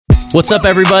What's up,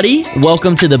 everybody?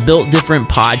 Welcome to the Built Different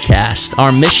podcast. Our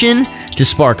mission to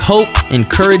spark hope,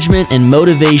 encouragement, and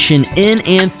motivation in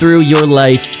and through your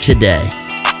life today.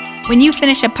 When you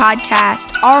finish a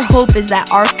podcast, our hope is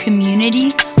that our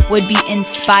community would be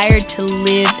inspired to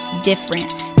live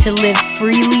different, to live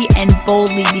freely and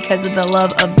boldly because of the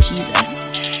love of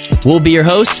Jesus. We'll be your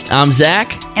hosts. I'm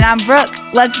Zach. And I'm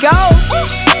Brooke. Let's go!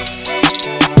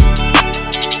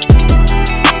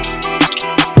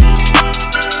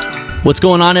 What's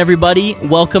going on, everybody?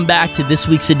 Welcome back to this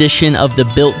week's edition of the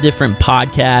Built Different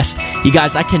podcast. You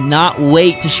guys, I cannot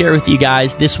wait to share with you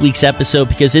guys this week's episode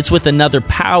because it's with another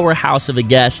powerhouse of a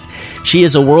guest. She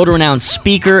is a world-renowned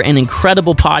speaker, an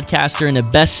incredible podcaster, and a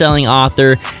best-selling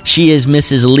author. She is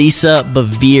Mrs. Lisa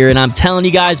Bevere, and I'm telling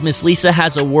you guys, Miss Lisa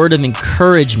has a word of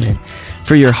encouragement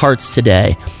for your hearts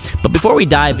today. But before we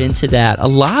dive into that, a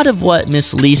lot of what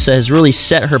Miss Lisa has really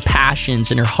set her passions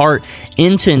and her heart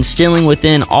into instilling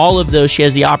within all of those she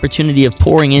has the opportunity of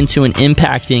pouring into and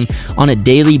impacting on a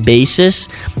daily basis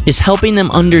is helping them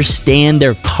understand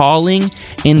their calling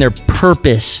and their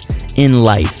purpose in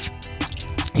life.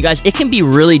 You guys, it can be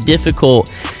really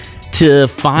difficult to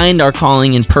find our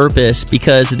calling and purpose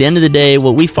because at the end of the day,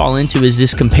 what we fall into is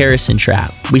this comparison trap.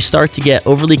 We start to get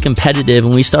overly competitive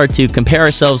and we start to compare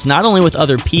ourselves not only with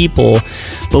other people,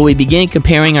 but we begin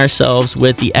comparing ourselves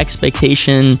with the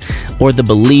expectation or the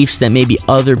beliefs that maybe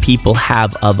other people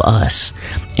have of us.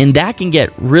 And that can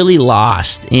get really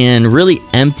lost and really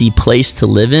empty place to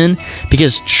live in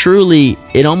because truly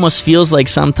it almost feels like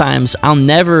sometimes I'll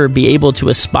never be able to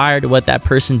aspire to what that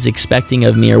person's expecting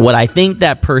of me or what I think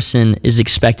that person is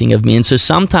expecting of me. And so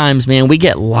sometimes, man, we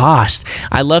get lost.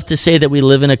 I love to say that we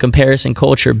live in a comparison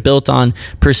culture built on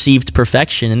perceived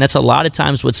perfection. And that's a lot of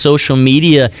times what social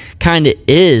media kind of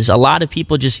is. A lot of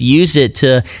people just use it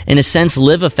to, in a sense,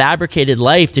 live a fabricated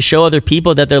life to show other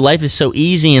people that their life is so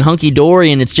easy and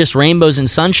hunky-dory and it's just rainbows and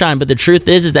sunshine. But the truth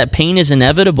is that pain is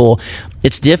inevitable.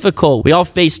 It's difficult. We all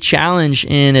face challenge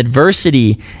and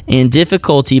adversity and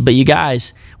difficulty. But you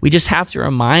guys, we just have to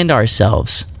remind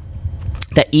ourselves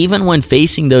that even when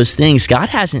facing those things, God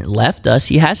hasn't left us.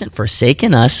 He hasn't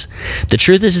forsaken us. The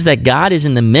truth is that God is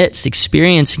in the midst,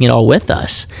 experiencing it all with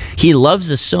us. He loves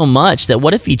us so much that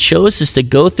what if He chose us to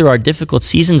go through our difficult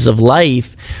seasons of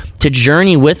life, to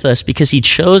journey with us because He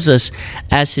chose us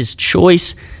as His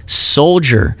choice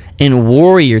soldier and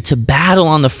warrior to battle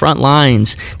on the front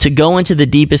lines, to go into the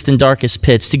deepest and darkest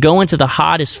pits, to go into the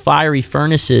hottest fiery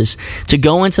furnaces, to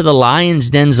go into the lion's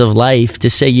dens of life, to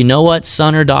say, you know what,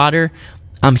 son or daughter,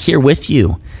 I'm here with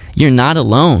you. You're not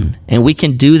alone, and we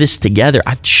can do this together.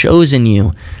 I've chosen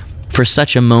you for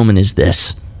such a moment as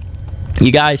this.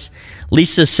 You guys,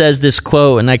 Lisa says this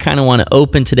quote, and I kind of want to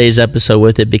open today's episode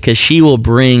with it because she will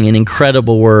bring an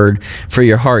incredible word for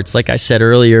your hearts, like I said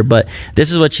earlier. But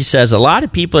this is what she says. A lot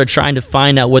of people are trying to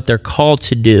find out what they're called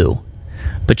to do,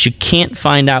 but you can't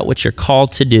find out what you're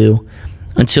called to do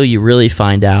until you really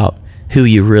find out who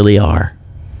you really are.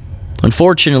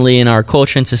 Unfortunately, in our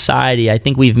culture and society, I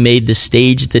think we've made the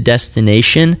stage the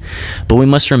destination, but we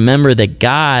must remember that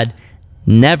God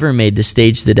never made the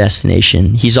stage the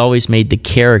destination. He's always made the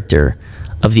character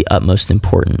of the utmost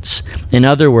importance. In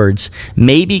other words,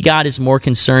 maybe God is more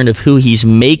concerned of who He's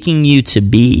making you to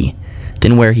be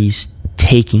than where He's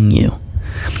taking you.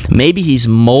 Maybe He's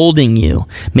molding you.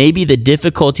 Maybe the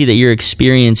difficulty that you're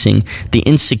experiencing, the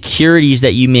insecurities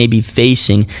that you may be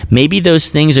facing, maybe those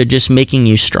things are just making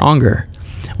you stronger.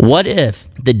 What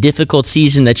if the difficult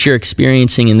season that you're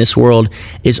experiencing in this world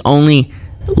is only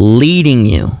leading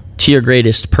you to your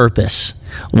greatest purpose?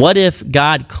 What if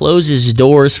God closes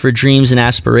doors for dreams and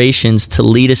aspirations to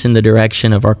lead us in the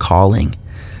direction of our calling?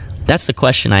 That's the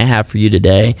question I have for you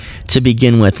today to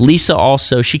begin with. Lisa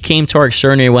also, she came to our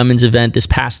Extraordinary Women's event this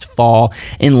past fall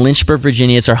in Lynchburg,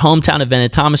 Virginia. It's our hometown event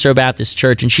at Thomas Road Baptist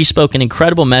Church, and she spoke an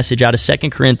incredible message out of 2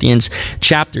 Corinthians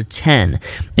chapter 10.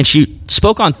 And she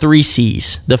spoke on 3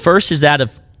 C's. The first is that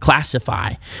of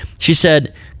classify. She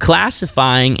said,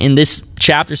 classifying in this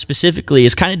chapter specifically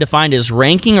is kind of defined as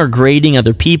ranking or grading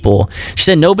other people. She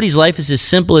said nobody's life is as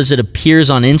simple as it appears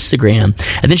on Instagram.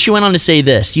 And then she went on to say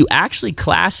this, you actually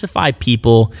classify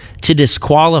people to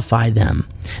disqualify them.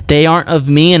 They aren't of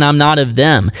me and I'm not of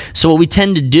them. So what we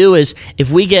tend to do is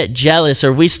if we get jealous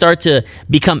or if we start to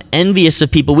become envious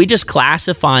of people, we just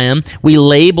classify them, we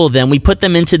label them, we put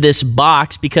them into this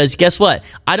box because guess what?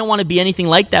 I don't want to be anything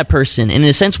like that person. And in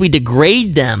a sense, we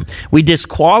degrade them, we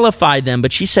disqualify them.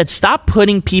 But she said, stop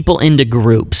putting people into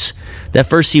groups. That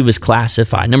first C was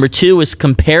classified. Number 2 is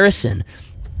comparison.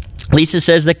 Lisa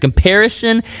says that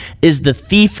comparison is the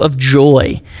thief of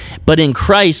joy, but in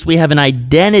Christ we have an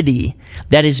identity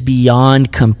that is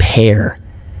beyond compare.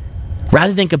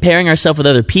 Rather than comparing ourselves with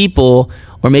other people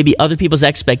or maybe other people's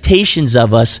expectations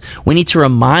of us, we need to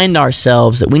remind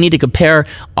ourselves that we need to compare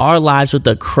our lives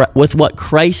with what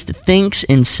Christ thinks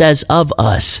and says of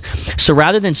us. So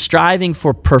rather than striving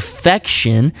for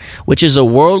perfection, which is a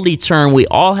worldly term, we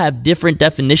all have different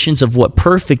definitions of what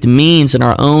perfect means in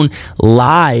our own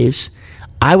lives.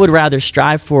 I would rather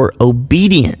strive for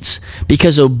obedience,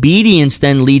 because obedience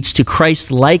then leads to Christ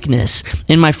likeness.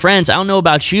 And my friends, I don't know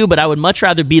about you, but I would much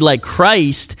rather be like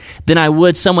Christ than I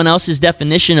would someone else's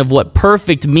definition of what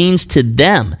perfect means to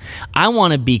them. I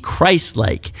want to be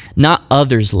Christ-like, not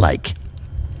others-like.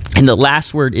 And the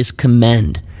last word is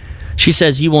commend. She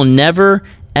says, you will never,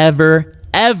 ever,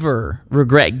 ever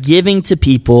regret giving to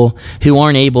people who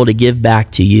aren't able to give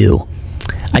back to you.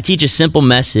 I teach a simple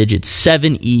message. It's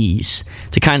 7 E's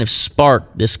to kind of spark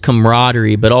this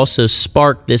camaraderie, but also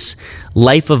spark this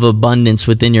life of abundance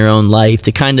within your own life,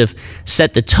 to kind of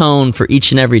set the tone for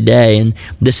each and every day. And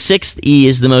the 6th E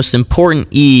is the most important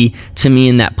E to me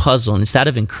in that puzzle, and it's that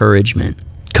of encouragement.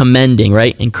 Commending,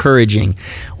 right? Encouraging.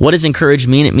 What does encourage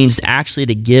mean? It means actually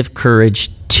to give courage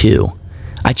to.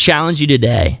 I challenge you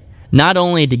today, not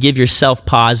only to give yourself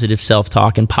positive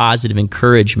self-talk and positive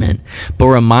encouragement, but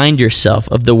remind yourself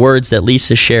of the words that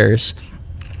Lisa shares.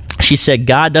 She said,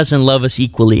 God doesn't love us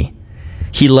equally.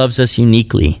 He loves us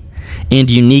uniquely. And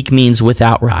unique means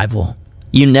without rival.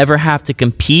 You never have to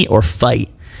compete or fight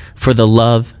for the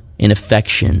love and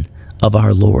affection of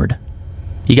our Lord.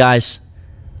 You guys,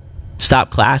 stop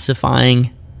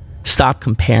classifying, stop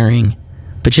comparing,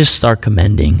 but just start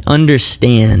commending.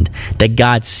 Understand that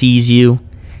God sees you.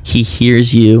 He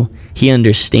hears you, he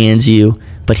understands you,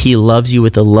 but he loves you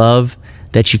with a love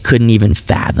that you couldn't even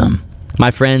fathom.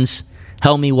 My friends,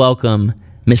 help me welcome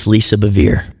Miss Lisa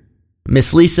Bevere.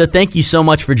 Miss Lisa, thank you so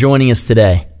much for joining us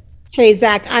today. Hey,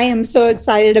 Zach, I am so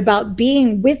excited about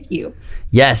being with you.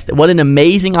 Yes, what an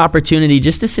amazing opportunity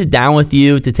just to sit down with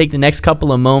you, to take the next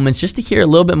couple of moments, just to hear a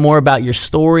little bit more about your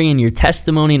story and your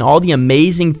testimony and all the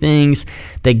amazing things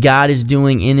that God is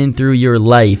doing in and through your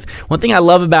life. One thing I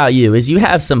love about you is you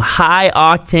have some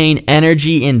high-octane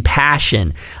energy and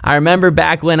passion. I remember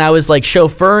back when I was like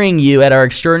chauffeuring you at our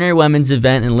Extraordinary Women's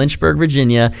event in Lynchburg,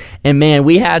 Virginia, and man,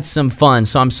 we had some fun.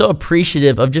 So I'm so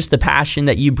appreciative of just the passion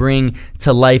that you bring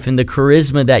to life and the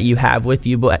charisma that you have with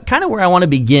you. But kind of where I want to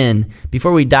begin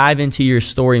before we dive into your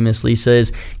story, Miss Lisa,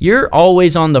 is you're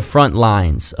always on the front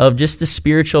lines of just the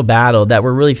spiritual battle that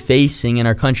we're really facing in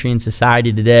our country and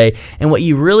society today. And what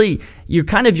your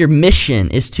mission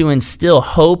is to instill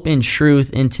hope and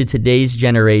truth into today's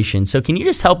generation. So can you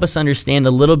just help us understand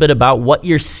a little bit about what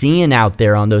you're seeing out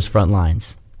there on those front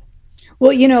lines?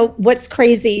 Well, you know, what's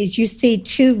crazy is you see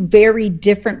two very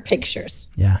different pictures.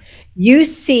 Yeah. You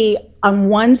see on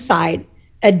one side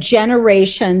a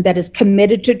generation that is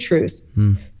committed to truth,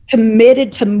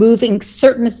 committed to moving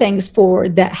certain things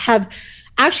forward that have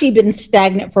actually been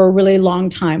stagnant for a really long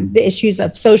time. The issues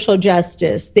of social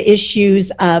justice, the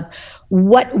issues of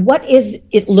what is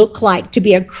it look like to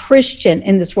be a Christian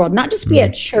in this world, not just be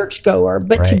a churchgoer,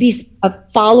 but to be a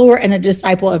follower and a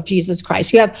disciple of Jesus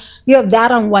Christ. You have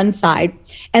that on one side,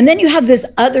 and then you have this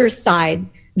other side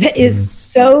that is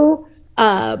so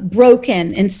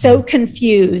broken and so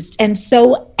confused and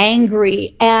so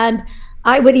angry, and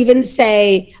I would even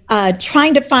say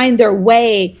trying to find their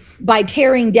way by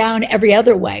tearing down every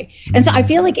other way. And so I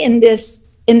feel like in this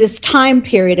time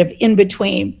period of in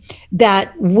between,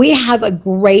 that we have a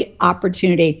great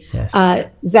opportunity. Yes.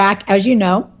 Zach, as you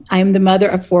know, I am the mother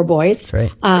of 4 boys.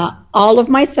 That's right. All of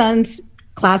my sons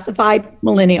classified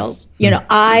millennials. You know,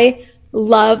 I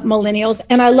love millennials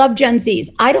and I love Gen Zs.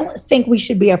 I don't think we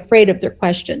should be afraid of their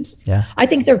questions. Yeah. I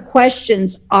think their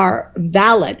questions are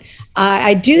valid.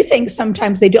 I do think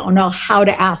sometimes they don't know how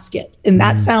to ask it. And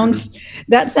that sounds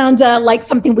like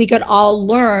something we could all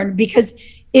learn, because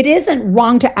it isn't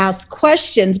wrong to ask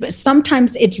questions, but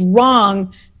sometimes it's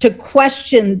wrong to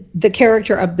question the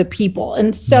character of the people.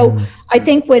 And so I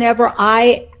think whenever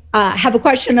I have a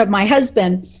question of my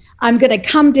husband, I'm going to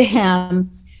come to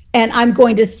him and I'm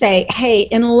going to say, hey,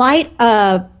 in light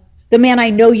of the man I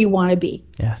know you want to be,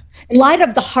 in light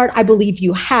of the heart I believe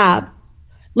you have,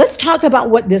 let's talk about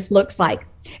what this looks like.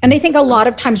 And I think a lot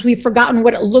of times we've forgotten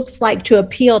what it looks like to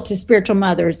appeal to spiritual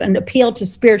mothers and appeal to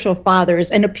spiritual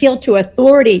fathers and appeal to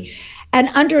authority, and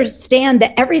understand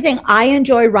that everything I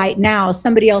enjoy right now,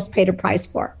 somebody else paid a price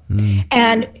for.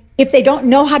 And if they don't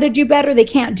know how to do better, they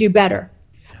can't do better.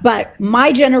 But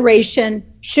my generation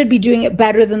should be doing it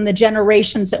better than the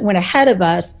generations that went ahead of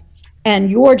us.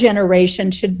 and your generation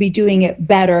should be doing it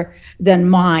better than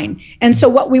mine. And so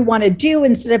what we want to do,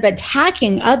 instead of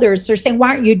attacking others, they're saying, why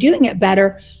aren't you doing it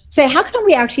better? Say, how can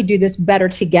we actually do this better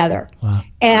together? Wow.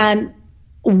 And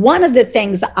one of the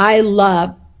things I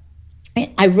love,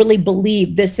 I really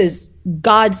believe this is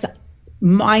God's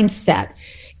mindset,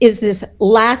 is this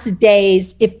last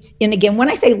days. And again, when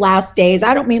I say last days,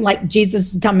 I don't mean like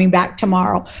Jesus is coming back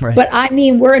tomorrow, right. But I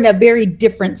mean, we're in a very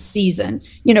different season.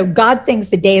 God thinks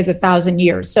the day is 1,000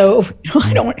 years. So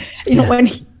I don't, when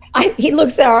he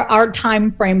looks at our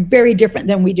time frame very different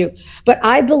than we do. But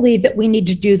I believe that we need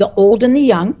to do the old and the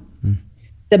young,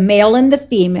 the male and the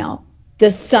female, the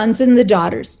sons and the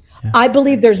daughters. Yeah. I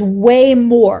believe there's way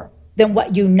more than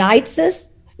what unites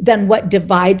us, than what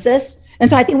divides us. And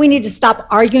so I think we need to stop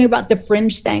arguing about the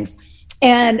fringe things.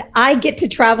 And I get to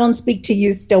travel and speak to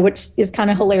youth still, which is kind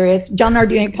of hilarious. John and I are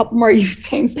doing a couple more youth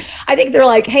things. I think they're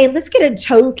like, hey, let's get a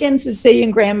token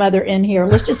Sicilian grandmother in here.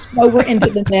 Let's just throw her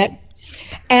into the mix.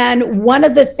 And one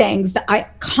of the things that I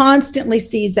constantly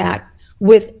see, Zach,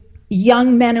 with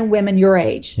young men and women your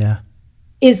age,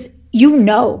 is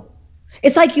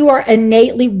it's like you are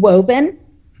innately woven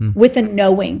with a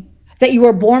knowing that you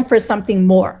are born for something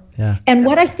more. Yeah. And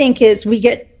what I think is we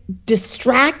get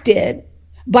distracted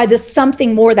by the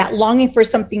something more, that longing for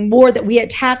something more, that we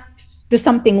attack the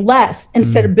something less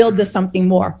instead of build the something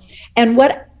more. And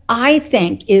what I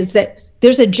think is that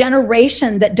there's a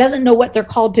generation that doesn't know what they're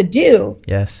called to do.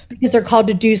 Yes. Because they're called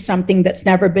to do something that's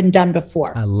never been done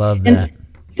before. I love that. And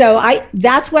so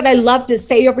that's what I love to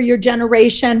say over your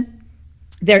generation.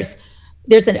 There's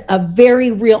a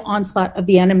very real onslaught of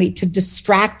the enemy to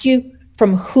distract you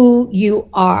from who you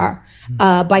are,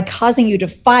 by causing you to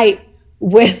fight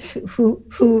with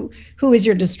who is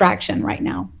your distraction right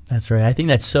now. That's right. I think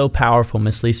that's so powerful,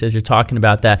 Miss Lisa, as you're talking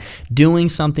about that, doing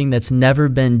something that's never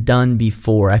been done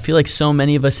before. I feel like so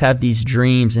many of us have these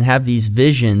dreams and have these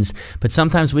visions, but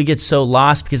sometimes we get so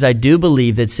lost because I do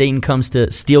believe that Satan comes to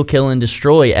steal, kill, and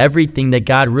destroy everything that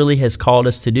God really has called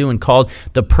us to do and called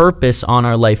the purpose on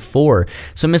our life for.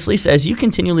 So, Miss Lisa, as you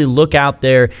continually look out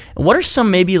there, what are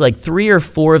some maybe like 3 or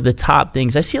 4 of the top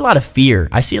things? I see a lot of fear.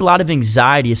 I see a lot of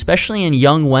anxiety, especially in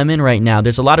young women right now.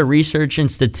 There's a lot of research and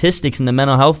statistics in the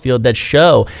mental health field that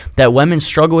show that women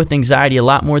struggle with anxiety a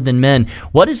lot more than men.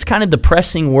 What is kind of the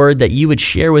pressing word that you would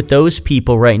share with those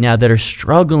people right now that are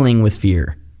struggling with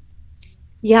fear?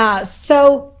 Yeah.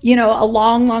 So, a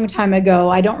long, long time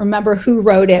ago, I don't remember who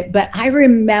wrote it, but I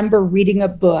remember reading a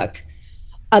book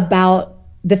about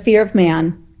the fear of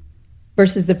man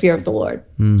versus the fear of the Lord.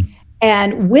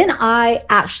 And when I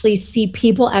actually see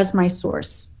people as my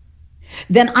source,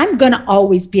 then I'm going to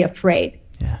always be afraid.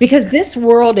 Because this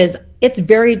world it's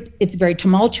very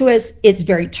tumultuous, it's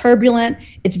very turbulent,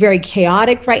 it's very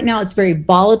chaotic right now, it's very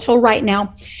volatile right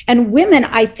now. And women,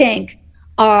 I think,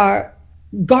 are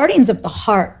guardians of the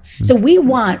heart. So we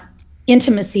want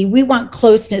intimacy, we want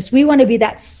closeness, we want to be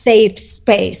that safe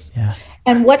space.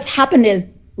 And what's happened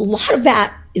is a lot of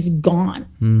that is gone.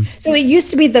 So it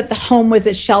used to be that the home was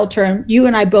a shelter, and you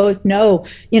and I both know,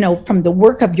 from the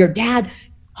work of your dad,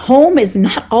 home is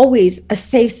not always a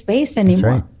safe space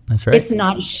anymore. That's right. It's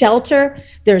not shelter.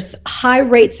 There's high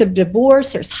rates of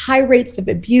divorce. There's high rates of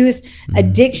abuse,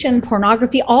 addiction,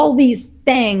 pornography. All these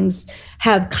things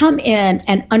have come in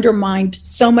and undermined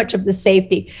so much of the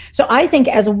safety. So I think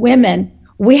as women,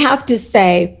 we have to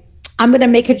say, I'm going to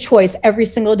make a choice every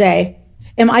single day.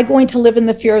 Am I going to live in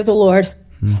the fear of the Lord,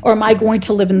 or am I going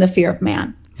to live in the fear of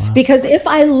man? Wow. Because if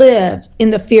I live in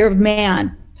the fear of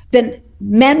man, then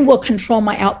men will control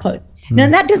my output. Now,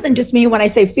 that doesn't just mean when I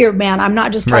say fear of man, I'm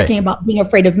not just talking about being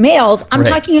afraid of males. I'm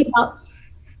talking about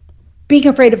being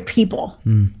afraid of people,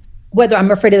 whether I'm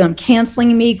afraid of them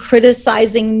canceling me,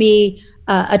 criticizing me,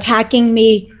 attacking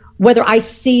me, whether I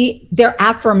see their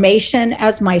affirmation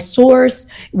as my source,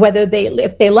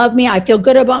 if they love me, I feel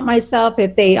good about myself,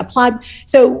 if they applaud.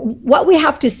 So what we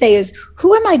have to say is,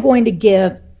 who am I going to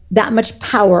give that much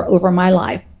power over my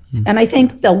life? And I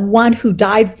think the one who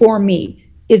died for me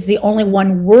is the only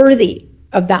one worthy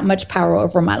of that much power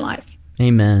over my life.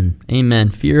 Amen.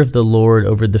 Amen. Fear of the Lord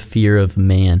over the fear of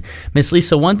man. Miss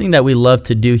Lisa, one thing that we love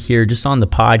to do here just on the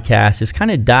podcast is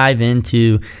kind of dive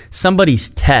into somebody's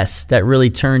test that really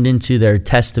turned into their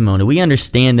testimony. We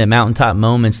understand that mountaintop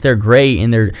moments, they're great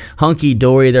and they're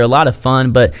hunky-dory, they're a lot of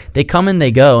fun, but they come and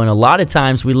they go. And a lot of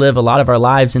times we live a lot of our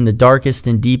lives in the darkest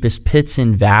and deepest pits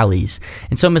and valleys.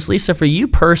 And so, Miss Lisa, for you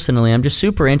personally, I'm just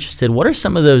super interested. What are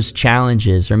some of those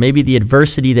challenges or maybe the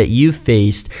adversity that you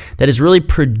faced that has really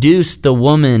produced the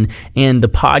woman and the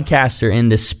podcaster and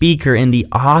the speaker and the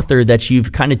author that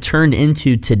you've kind of turned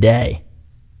into today?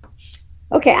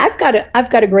 Okay, I've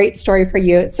got a great story for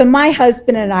you. So my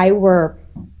husband and I were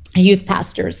youth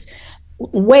pastors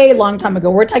way long time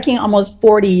ago. We're talking almost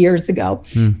 40 years ago.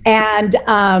 And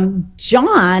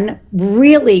John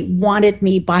really wanted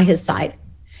me by his side.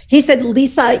 He said,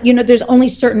 Lisa, there's only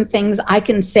certain things I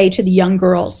can say to the young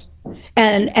girls.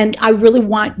 And I really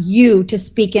want you to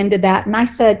speak into that. And I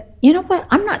said, you know what?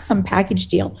 I'm not some package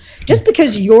deal. Just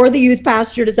because you're the youth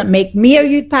pastor doesn't make me a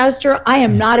youth pastor. I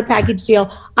am not a package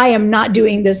deal. I am not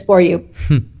doing this for you.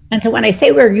 And so when I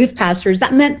say we're youth pastors,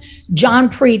 that meant John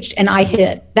preached and I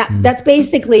hid. That's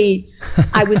basically,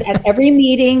 I was at every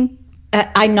meeting,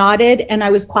 I nodded and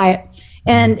I was quiet.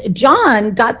 And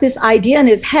John got this idea in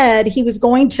his head. He was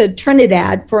going to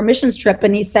Trinidad for a missions trip.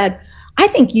 And he said, I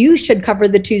think you should cover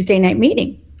the Tuesday night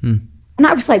meeting. And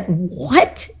I was like,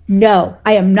 what? No,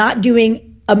 I am not doing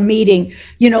a meeting,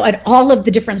 at all of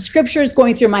the different scriptures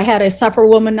going through my head. I suffer a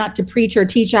woman not to preach or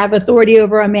teach. I have authority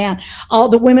over a man. All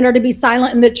the women are to be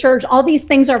silent in the church. All these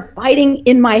things are fighting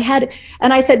in my head.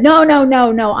 And I said, no,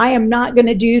 I am not going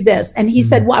to do this. And he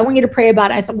said, well, I want you to pray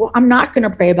about it. I said, well, I'm not going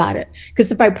to pray about it,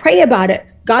 because if I pray about it,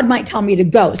 God might tell me to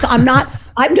go. So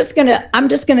I'm just going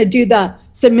to do the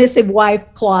submissive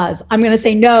wife clause. I'm going to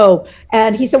say no.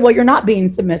 And he said, well, you're not being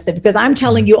submissive, because I'm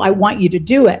telling you, I want you to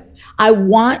do it. I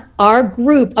want our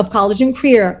group of college and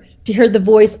career to hear the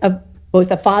voice of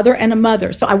both a father and a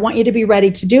mother. So I want you to be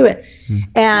ready to do it.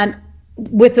 And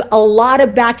with a lot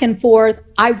of back and forth,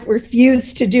 I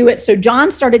refused to do it. So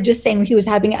John started just saying he was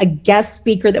having a guest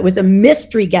speaker that was a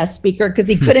mystery guest speaker because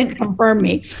he couldn't confirm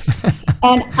me.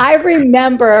 And I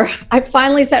remember I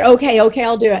finally said, okay,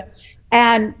 I'll do it.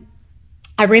 And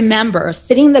I remember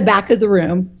sitting in the back of the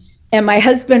room, and my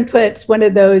husband puts one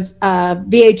of those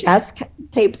VHS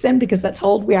tapes in, because that's how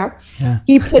old we are. Yeah.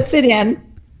 He puts it in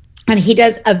and he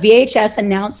does a VHS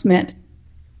announcement.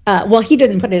 Well, he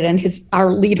didn't put it in,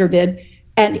 our leader did.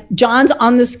 And John's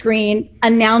on the screen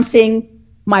announcing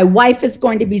my wife is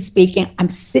going to be speaking. I'm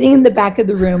sitting in the back of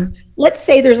the room. Let's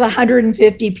say there's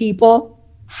 150 people,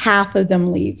 half of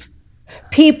them leave.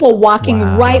 People walking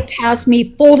right past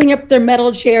me, folding up their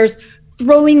metal chairs,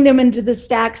 throwing them into the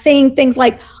stack, saying things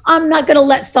like, I'm not going to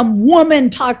let some woman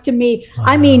talk to me.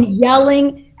 I mean,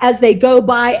 yelling as they go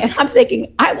by. And I'm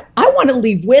thinking, I want to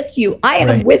leave with you. I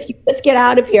am with you. Let's get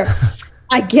out of here.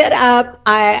 I get up,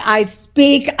 I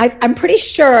speak. I'm pretty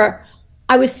sure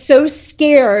I was so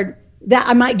scared that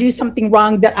I might do something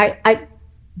wrong that I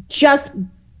just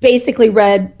basically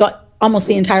read almost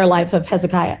the entire life of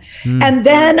Hezekiah. And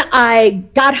then I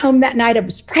got home that night. I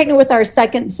was pregnant with our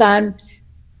second son,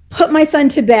 put my son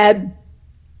to bed,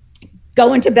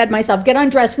 go into bed myself, get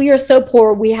undressed. We are so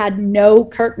poor. We had no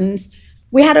curtains.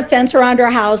 We had a fence around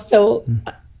our house. So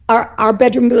our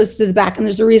bedroom was to the back. And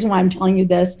there's a reason why I'm telling you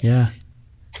this. Yeah.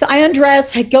 So I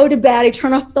undress, I go to bed, I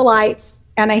turn off the lights,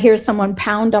 and I hear someone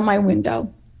pound on my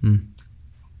window. And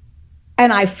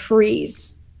I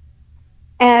freeze.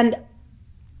 And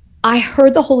I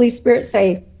heard the Holy Spirit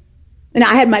say, and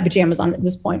I had my pajamas on at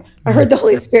this point. I heard the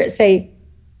Holy Spirit say,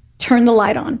 turn the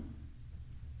light on.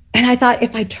 And I thought,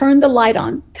 if I turn the light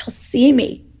on, they'll see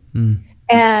me.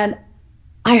 And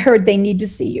I heard, they need to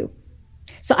see you.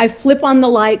 So I flip on the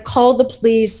light, call the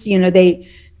police.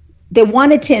 They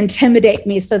wanted to intimidate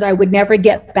me so that I would never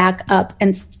get back up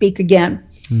and speak again.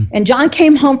 And John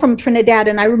came home from Trinidad,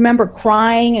 and I remember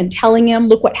crying and telling him,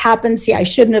 look what happened. See, I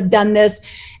shouldn't have done this.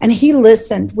 And he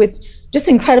listened with just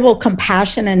incredible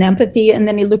compassion and empathy. And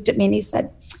then he looked at me and he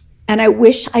said, and I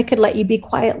wish I could let you be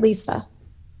quiet, Lisa,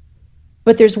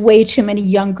 but there's way too many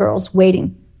young girls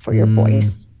waiting for your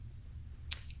voice.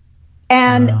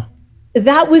 And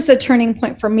that was a turning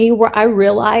point for me, where I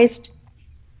realized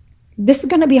this is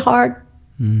going to be hard.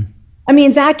 I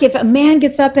mean, Zach, if a man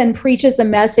gets up and preaches a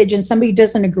message and somebody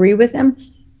doesn't agree with him,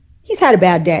 he's had a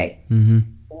bad day. A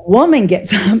woman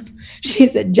gets up,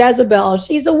 she's a Jezebel,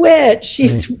 she's a witch,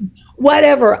 she's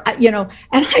whatever, and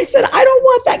I said, I don't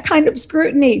want that kind of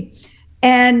scrutiny.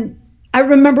 And I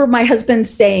remember my husband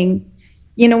saying,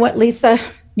 you know what, Lisa,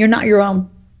 you're not your own.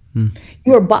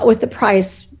 You are bought with a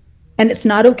price, and it's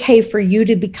not okay for you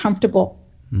to be comfortable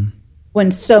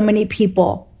when so many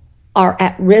people are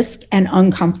at risk and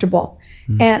uncomfortable.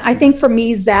 And I think for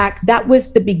me, Zach, that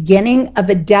was the beginning of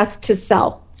a death to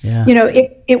self. Yeah.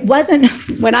 It wasn't,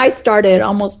 when I started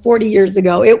almost 40 years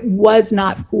ago, it was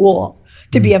not cool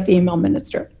to be a female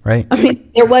minister. Right. I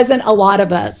mean, there wasn't a lot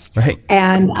of us. Right.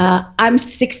 And I'm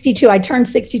 62. I turned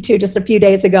 62 just a few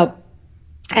days ago.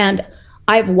 And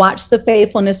I've watched the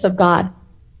faithfulness of God.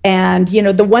 And,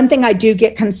 the one thing I do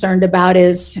get concerned about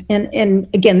is, and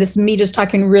again, this is me just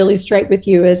talking really straight with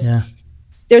you, is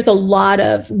there's a lot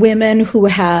of women who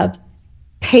have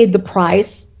paid the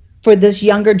price for this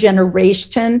younger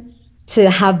generation to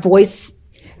have voice,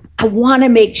 I want to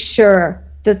make sure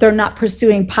that they're not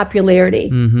pursuing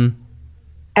popularity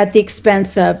at the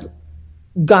expense of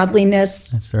godliness.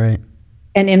 That's right.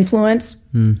 And influence.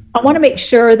 I want to make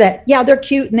sure that, yeah, they're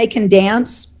cute and they can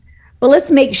dance, but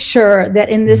let's make sure that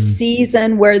in this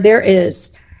season where there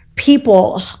is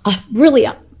people really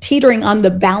teetering on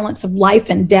the balance of life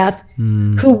and death,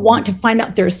 who want to find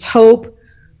out there's hope,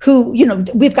 who,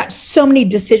 we've got so many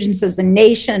decisions as a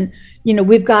nation.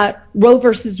 We've got Roe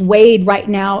versus Wade right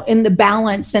now in the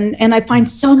balance. And I find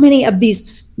so many of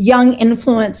these young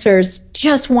influencers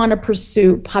just want to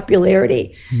pursue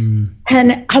popularity.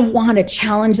 And I want to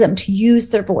challenge them to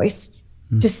use their voice,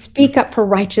 to speak up for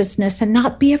righteousness and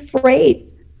not be afraid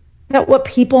that what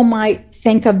people might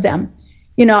think of them.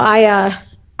 I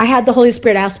had the Holy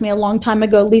Spirit ask me a long time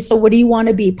ago, Lisa, what do you want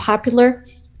to be, popular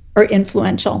or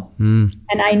influential? And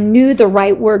I knew the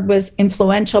right word was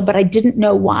influential, but I didn't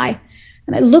know why.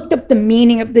 And I looked up the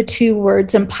meaning of the two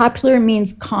words, and popular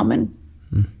means common.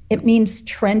 It means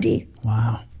trendy.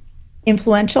 Wow.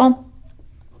 Influential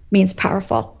means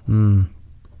powerful.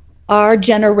 Our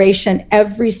generation,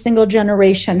 every single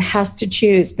generation, has to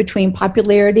choose between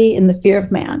popularity and the fear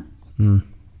of man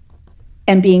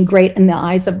and being great in the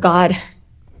eyes of God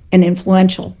and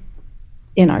influential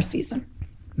in our season.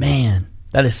 Man,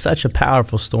 that is such a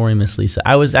powerful story, Miss Lisa.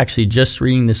 I was actually just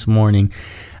reading this morning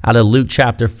out of Luke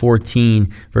chapter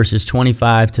 14, verses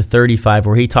 25 to 35,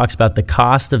 where he talks about the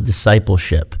cost of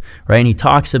discipleship, right? And he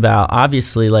talks about,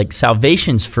 obviously, like,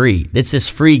 salvation's free. It's this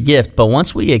free gift, but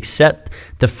once we accept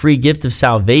the free gift of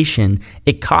salvation,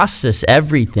 it costs us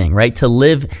everything, right? To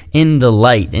live in the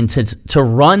light and to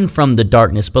run from the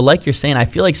darkness. But like you're saying, I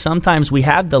feel like sometimes we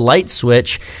have the light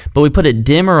switch, but we put a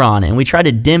dimmer on it, and we try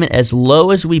to dim it as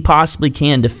low as we possibly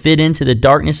can to fit into the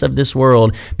darkness of this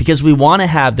world because we want to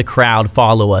have the crowd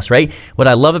follow us, right? What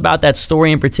I love about that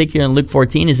story in particular in Luke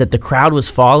 14 is that the crowd was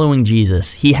following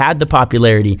Jesus. He had the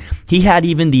popularity. He had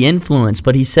even the influence,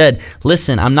 but he said,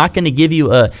 listen, I'm not going to give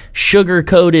you a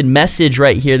sugar-coated message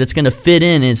right here that's going to fit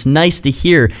in and it's nice to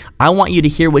hear. I want you to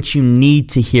hear what you need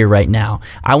to hear right now.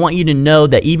 I want you to know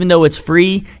that even though it's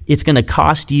free, it's going to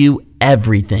cost you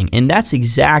everything. And that's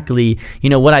exactly,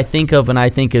 what I think of when I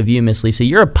think of you, Miss Lisa.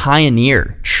 You're a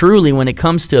pioneer, truly, when it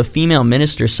comes to a female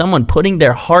minister, someone putting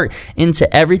their heart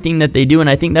into everything that they do. And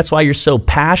I think that's why you're so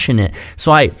passionate.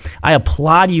 So I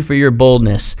applaud you for your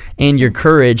boldness and your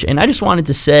courage. And I just wanted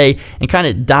to say and kind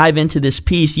of dive into this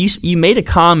piece. You made a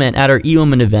comment at our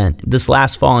eWoman event this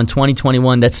last fall in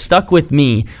 2021 that stuck with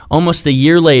me almost a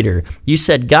year later. You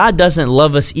said, God doesn't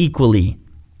love us equally.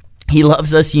 He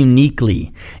loves us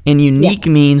uniquely, and unique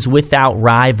means without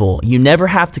rival. You never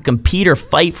have to compete or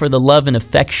fight for the love and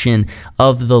affection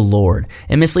of the Lord.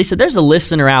 And Miss Lisa, there's a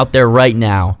listener out there right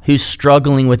now who's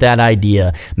struggling with that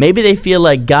idea. Maybe they feel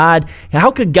like, God,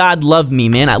 how could God love me,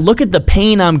 man? I look at the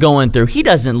pain I'm going through. He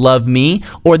doesn't love me.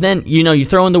 Or then, you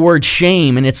throw in the word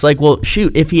shame, and it's like, well,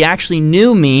 shoot, if he actually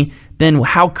knew me, then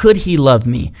how could he love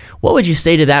me? What would you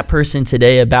say to that person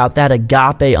today about that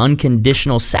agape,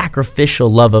 unconditional, sacrificial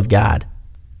love of God?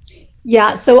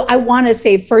 Yeah, so I want to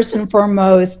say first and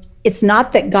foremost, it's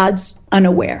not that God's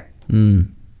unaware.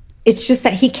 It's just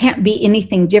that he can't be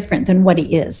anything different than what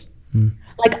he is.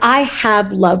 Like, I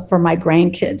have love for my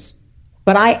grandkids,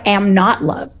 but I am not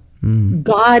love.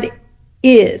 God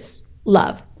is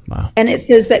love. Wow. And it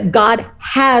says that God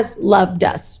has loved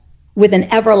us with an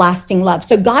everlasting love.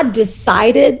 So God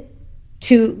decided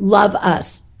to love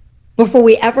us before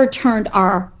we ever turned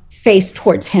our face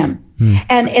towards him.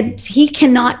 And he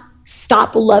cannot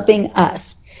stop loving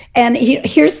us. And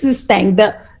here's this thing,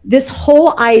 this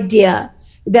whole idea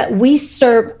that we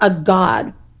serve a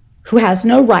God who has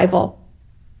no rival,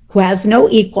 who has no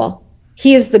equal.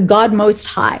 He is the God Most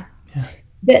High. Yeah.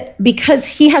 That because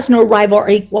he has no rival or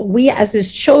equal, we as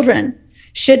his children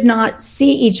should not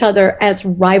see each other as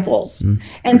rivals.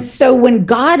 And so when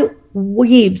God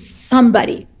weaves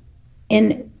somebody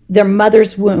in their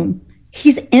mother's womb,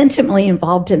 he's intimately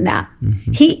involved in that.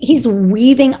 He's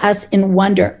weaving us in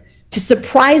wonder to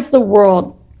surprise the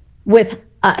world with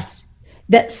us.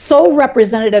 That soul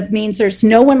representative means there's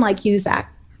no one like you,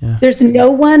 Zach. Yeah. There's no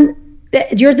one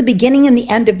that you're the beginning and the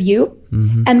end of you.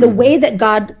 And the way that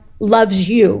God loves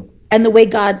you and the way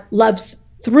God loves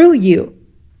through you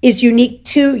is unique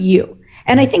to you.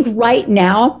 And I think right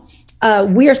now,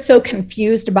 we are so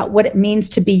confused about what it means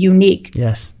to be unique.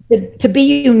 Yes. To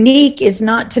be unique is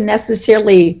not to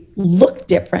necessarily look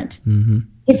different.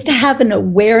 It's to have an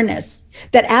awareness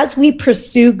that as we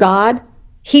pursue God,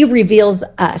 he reveals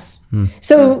us.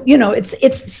 So,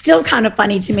 it's still kind of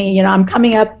funny to me. I'm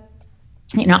coming up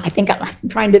I think I'm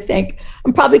trying to think,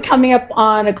 I'm probably coming up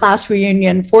on a class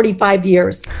reunion, 45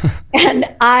 years. And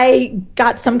I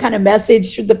got some kind of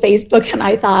message through the Facebook, and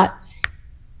I thought,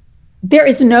 there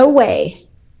is no way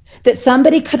that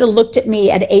somebody could have looked at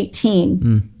me at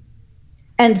 18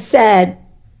 and said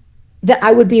that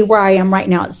I would be where I am right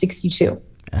now at 62.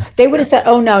 Yeah. They would have said,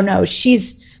 oh, no,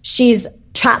 she's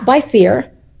trapped by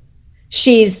fear.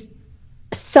 She's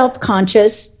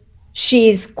self-conscious.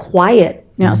 She's quiet.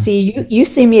 Now, see, you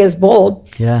see me as bold.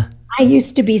 Yeah. I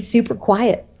used to be super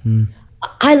quiet.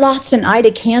 I lost an eye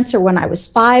to cancer when I was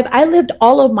 5. I lived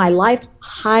all of my life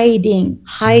hiding.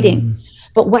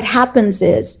 But what happens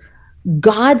is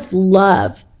God's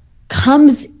love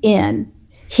comes in.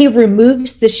 He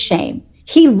removes the shame.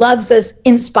 He loves us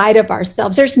in spite of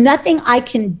ourselves. There's nothing I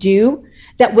can do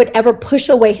that would ever push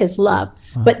away his love.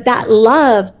 But that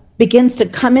love begins to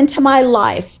come into my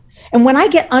life. And when I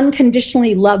get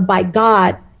unconditionally loved by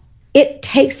God, it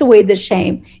takes away the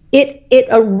shame. It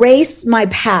erased my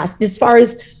past as far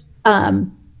as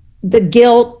the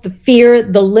guilt, the fear,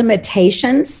 the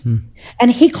limitations.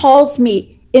 And he calls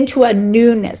me into a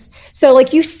newness. So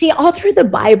like you see all through the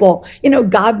Bible,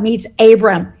 God meets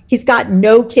Abram. He's got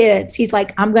no kids. He's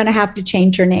like, I'm going to have to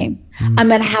change your name. I'm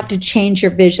going to have to change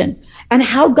your vision. And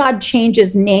how God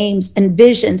changes names and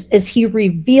visions is he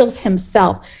reveals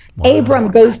himself. Wow.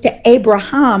 Abram goes to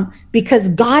Abraham because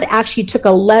God actually took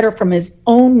a letter from his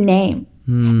own name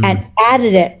and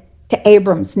added it to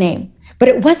Abram's name. But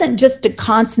it wasn't just a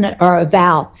consonant or a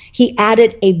vowel. He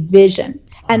added a vision.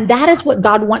 And that is what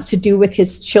God wants to do with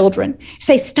his children.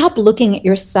 Say, stop looking at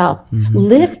yourself.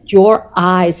 Lift your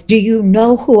eyes. Do you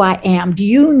know who I am? Do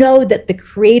you know that the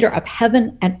creator of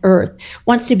heaven and earth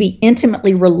wants to be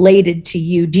intimately related to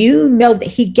you? Do you know that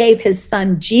he gave his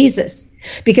son Jesus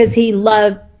because he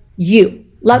loved you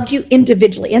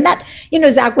individually? And that,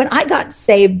 Zach, when I got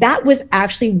saved, that was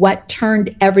actually what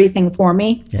turned everything for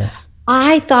me. Yes.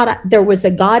 I thought there was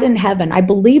a God in heaven. I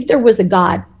believed there was a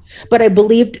God, but I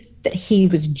believed that he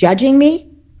was judging me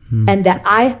and that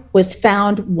I was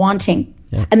found wanting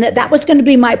and that was going to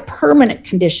be my permanent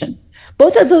condition.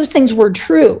 Both of those things were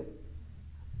true.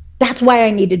 That's why I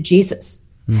needed Jesus.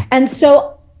 And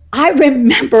so I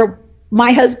remember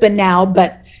my husband now,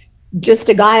 but just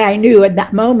a guy I knew at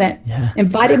that moment,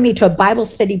 invited me to a Bible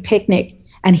study picnic.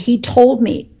 And he told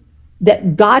me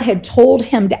that God had told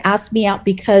him to ask me out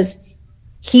because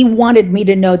he wanted me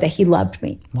to know that he loved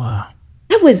me. Wow.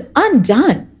 I was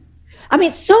undone. I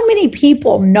mean, so many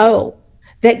people know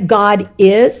that God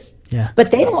is, but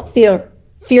they don't feel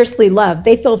fiercely loved.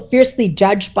 They feel fiercely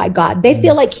judged by God. They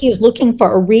feel like he's looking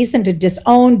for a reason to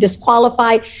disown,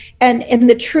 disqualify. And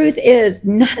the truth is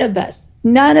none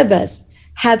of us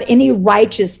have any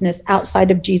righteousness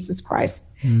outside of Jesus Christ.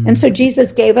 And so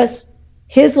Jesus gave us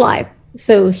his life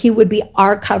so he would be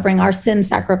our covering, our sin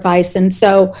sacrifice. And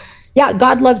so,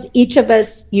 God loves each of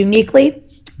us uniquely.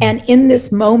 And in this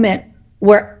moment,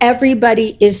 where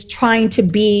everybody is trying to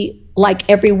be like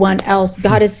everyone else,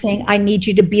 God is saying, I need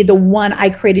you to be the one I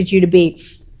created you to be.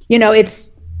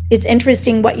 It's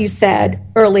interesting what you said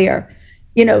earlier.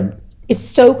 It's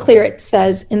so clear. It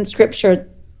says in scripture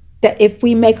that if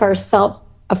we make ourselves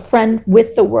a friend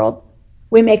with the world,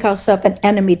 we make ourselves an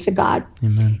enemy to God.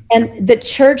 Amen. And the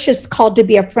church is called to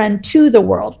be a friend to the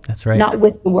world. That's right. Not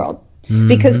with the world.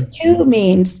 Because to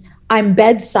means I'm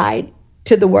bedside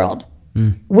to the world.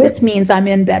 With means I'm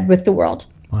in bed with the world.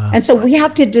 Wow. And so we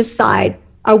have to decide,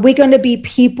 are we going to be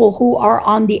people who are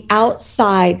on the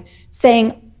outside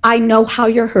saying, I know how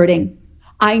you're hurting.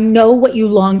 I know what you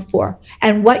long for.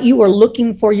 And what you are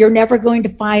looking for, you're never going to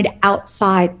find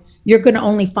outside. You're going to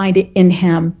only find it in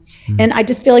him. And I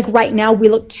just feel like right now we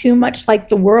look too much like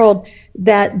the world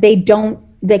that they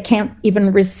can't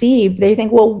even receive. They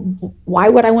think, well, why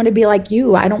would I want to be like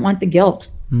you? I don't want the guilt.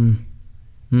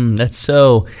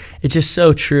 It's just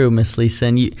so true, Miss Lisa.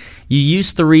 And you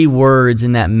used 3 words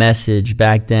in that message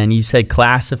back then. You said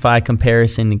classify,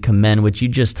 comparison, and commend, which you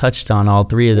just touched on all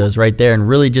 3 of those right there. And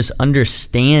really just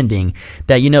understanding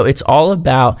that, it's all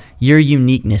about your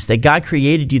uniqueness, that God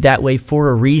created you that way for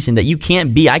a reason, that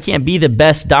I can't be the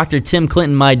best Dr. Tim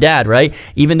Clinton, my dad, right?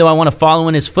 Even though I want to follow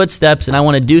in his footsteps and I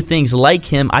want to do things like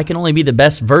him, I can only be the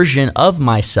best version of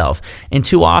myself. And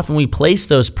too often we place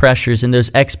those pressures and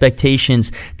those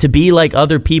expectations to be like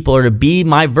other people or to be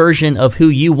my version of who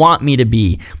you want me to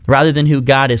be rather than who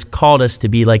God has called us to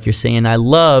be, like you're saying. I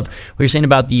love what you're saying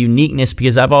about the uniqueness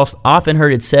because I've often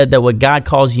heard it said that what God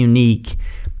calls unique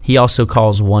he also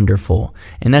calls wonderful.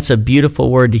 And that's a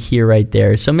beautiful word to hear right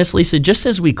there. So Miss Lisa, just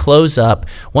as we close up,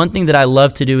 one thing that I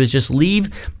love to do is just leave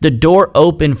the door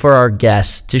open for our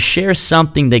guests to share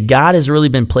something that God has really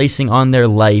been placing on their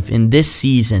life in this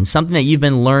season, something that you've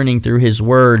been learning through his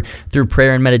word, through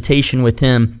prayer and meditation with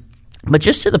him. But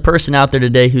just to the person out there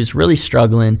today who's really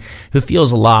struggling, who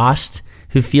feels lost,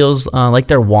 who feels like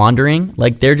they're wandering,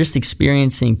 like they're just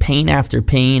experiencing pain after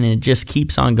pain, and it just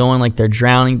keeps on going, like they're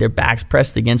drowning, their back's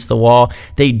pressed against the wall.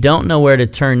 They don't know where to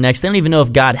turn next. They don't even know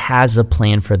if God has a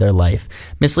plan for their life.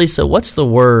 Miss Lisa, what's the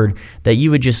word that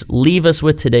you would just leave us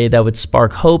with today that would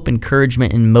spark hope,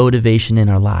 encouragement, and motivation in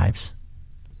our lives?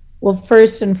 Well,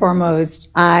 first and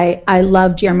foremost, I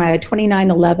love Jeremiah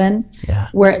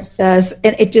 29:11, where it says,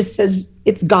 and it just says,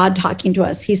 it's God talking to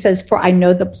us. He says, "For I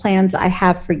know the plans I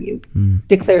have for you,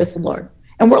 declares the Lord."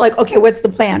 And we're like, okay, what's the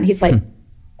plan? He's like,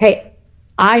 hey,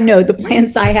 I know the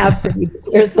plans I have for you,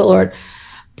 declares the Lord.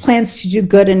 Plans to do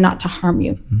good and not to harm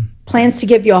you. Plans to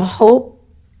give you a hope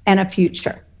and a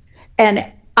future. And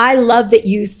I love that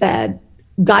you said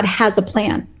God has a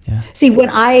plan. Yeah. See,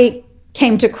 when I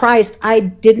came to Christ, I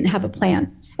didn't have a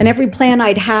plan. And every plan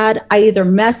I'd had, I either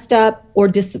messed up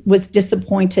or was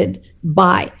disappointed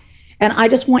by. And I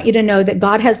just want you to know that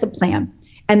God has a plan.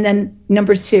 And then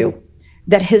number two,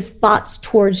 that his thoughts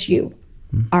towards you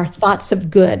are thoughts of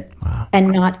good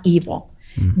and not evil.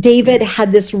 David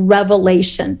had this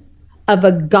revelation of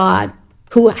a God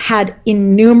who had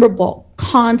innumerable,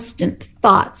 constant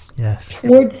thoughts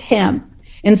towards him.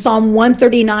 In Psalm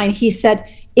 139, he said,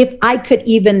 if I could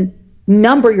even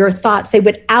number your thoughts, they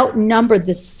would outnumber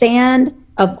the sand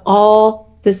of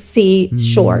all the sea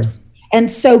shores. And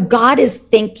so God is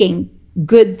thinking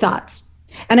good thoughts.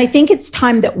 And I think it's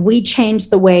time that we change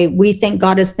the way we think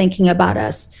God is thinking about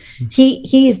us.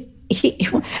 He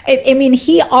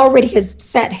already has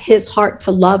set his heart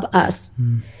to love us.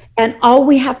 And all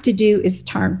we have to do is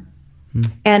turn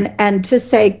and to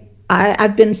say,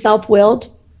 I've been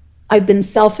self-willed. I've been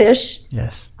selfish.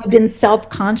 Yes. I've been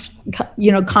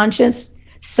conscious,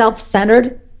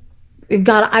 self-centered.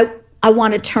 God, I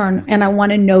want to turn and I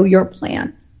want to know your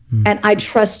plan. And I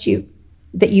trust you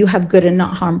that you have good and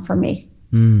not harm for me.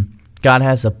 God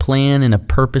has a plan and a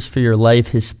purpose for your life.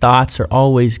 His thoughts are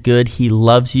always good. He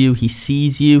loves you. He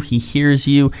sees you. He hears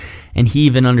you. And he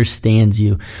even understands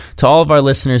you. To all of our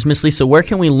listeners, Miss Lisa, where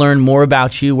can we learn more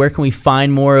about you? Where can we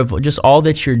find more of just all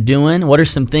that you're doing? What are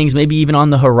some things maybe even on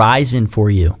the horizon for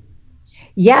you?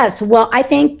 Yes. Well, I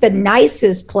think the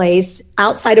nicest place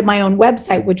outside of my own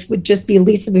website, which would just be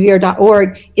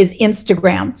lisabevere.org, is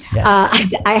Instagram. Yes.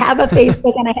 I have a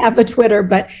Facebook and I have a Twitter,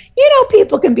 but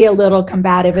people can be a little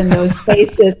combative in those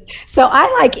spaces. So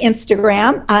I like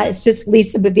Instagram. It's just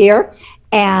Lisa Bevere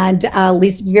and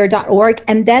lisabevere.org.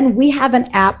 And then we have an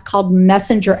app called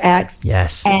Messenger X.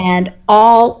 Yes. And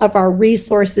all of our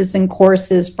resources and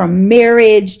courses, from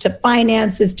marriage to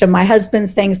finances to my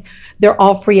husband's things, they're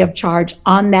all free of charge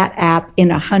on that app in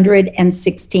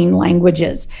 116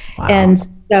 languages. Wow. And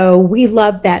so we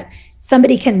love that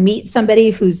somebody can meet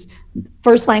somebody whose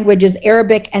first language is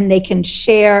Arabic, and they can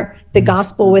share the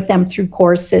gospel with them through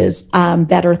courses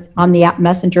that are on the app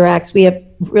Messenger X. We have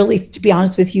really, to be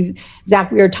honest with you,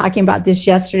 Zach, we were talking about this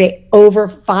yesterday, over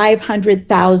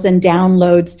 500,000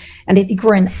 downloads. And I think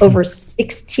we're in over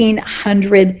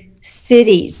 1,600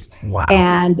 cities. Wow.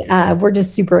 And we're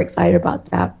just super excited about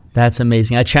that. That's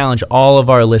amazing. I challenge all of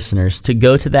our listeners to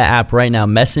go to that app right now,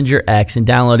 Messenger X, and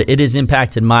download it. It has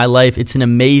impacted my life. It's an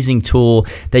amazing tool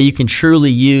that you can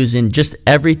truly use in just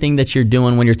everything that you're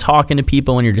doing when you're talking to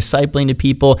people, when you're discipling to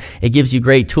people. It gives you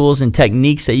great tools and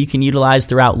techniques that you can utilize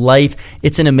throughout life.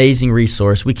 It's an amazing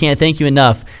resource. We can't thank you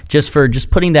enough for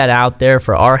putting that out there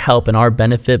for our help and our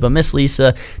benefit. But Miss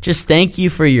Lisa, just thank you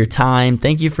for your time.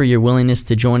 Thank you for your willingness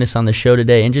to join us on the show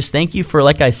today. And just thank you for,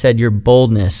 like I said, your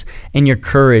boldness and your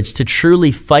courage to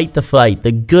truly fight the fight,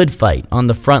 the good fight on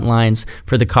the front lines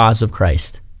for the cause of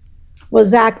Christ. Well,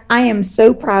 Zach, I am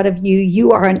so proud of you.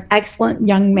 You are an excellent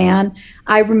young man.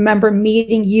 I remember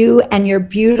meeting you and your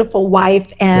beautiful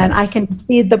wife, and I can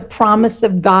see the promise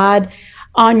of God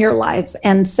on your lives.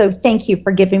 And so thank you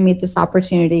for giving me this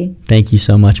opportunity. Thank you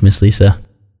so much, Miss Lisa.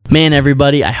 Man,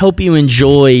 everybody, I hope you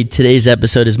enjoyed today's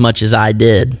episode as much as I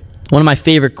did. One of my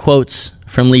favorite quotes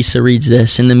from Lisa reads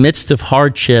this: in the midst of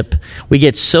hardship, we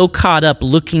get so caught up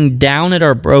looking down at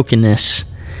our brokenness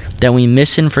that we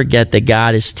miss and forget that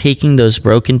God is taking those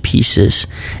broken pieces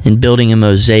and building a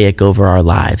mosaic over our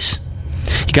lives.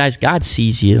 You guys, God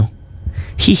sees you.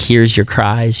 He hears your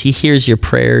cries. He hears your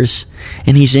prayers,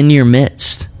 and He's in your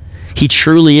midst. He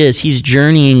truly is. He's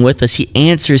journeying with us. He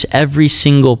answers every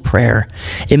single prayer.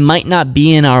 It might not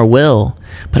be in our will,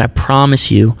 but I promise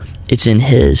you it's in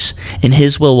His. And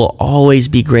His will always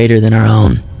be greater than our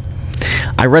own.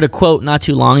 I read a quote not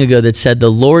too long ago that said,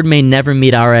 "The Lord may never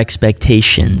meet our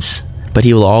expectations, but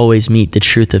He will always meet the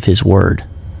truth of His word."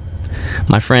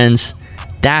 My friends,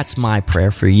 that's my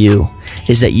prayer for you,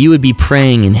 is that you would be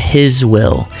praying in His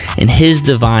will, in His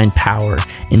divine power,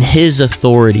 in His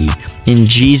authority, in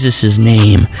Jesus'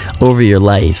 name over your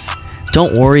life.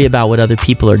 Don't worry about what other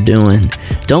people are doing.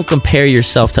 Don't compare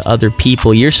yourself to other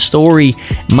people. Your story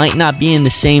might not be in the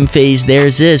same phase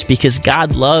theirs is, because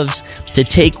God loves to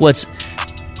take what's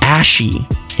ashy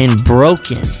and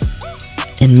broken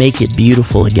and make it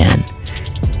beautiful again.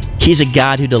 He's a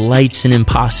God who delights in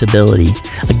impossibility,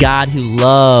 a God who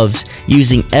loves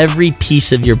using every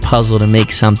piece of your puzzle to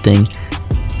make something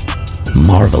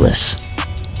marvelous.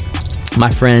 My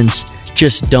friends,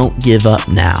 just don't give up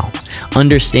now.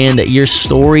 Understand that your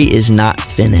story is not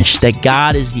finished, that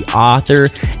God is the author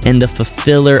and the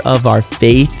fulfiller of our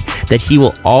faith, that He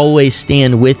will always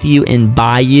stand with you and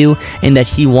by you, and that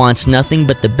He wants nothing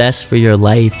but the best for your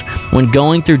life. When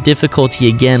going through difficulty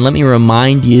again, let me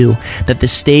remind you that the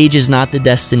stage is not the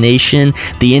destination.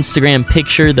 The Instagram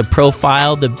picture, the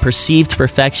profile, the perceived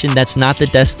perfection, that's not the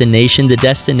destination. The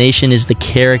destination is the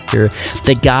character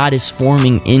that God is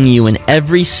forming in you. And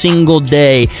every single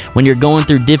day when you're going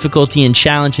through difficulty and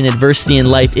challenge and adversity in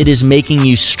life, it is making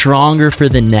you stronger for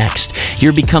the next.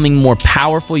 You're becoming more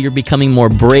powerful. You're becoming more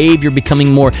brave. You're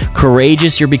becoming more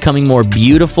courageous. You're becoming more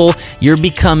beautiful. You're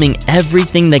becoming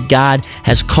everything that God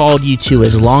has called you to,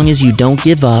 as long as you don't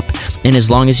give up and as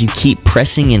long as you keep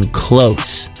pressing in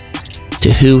close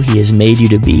to who He has made you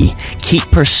to be. Keep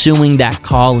pursuing that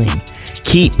calling.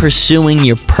 Keep pursuing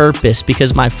your purpose,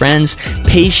 because my friends,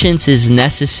 patience is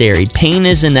necessary. Pain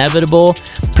is inevitable.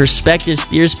 Perspective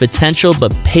steers potential,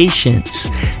 but patience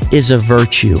is a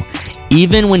virtue.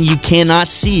 Even when you cannot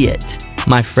see it,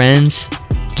 my friends,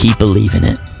 keep believing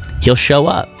it. He'll show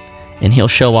up and He'll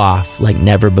show off like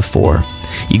never before.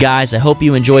 You guys, I hope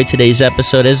you enjoyed today's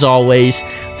episode. As always,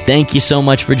 thank you so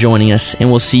much for joining us, and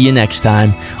we'll see you next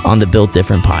time on the Built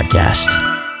Different podcast.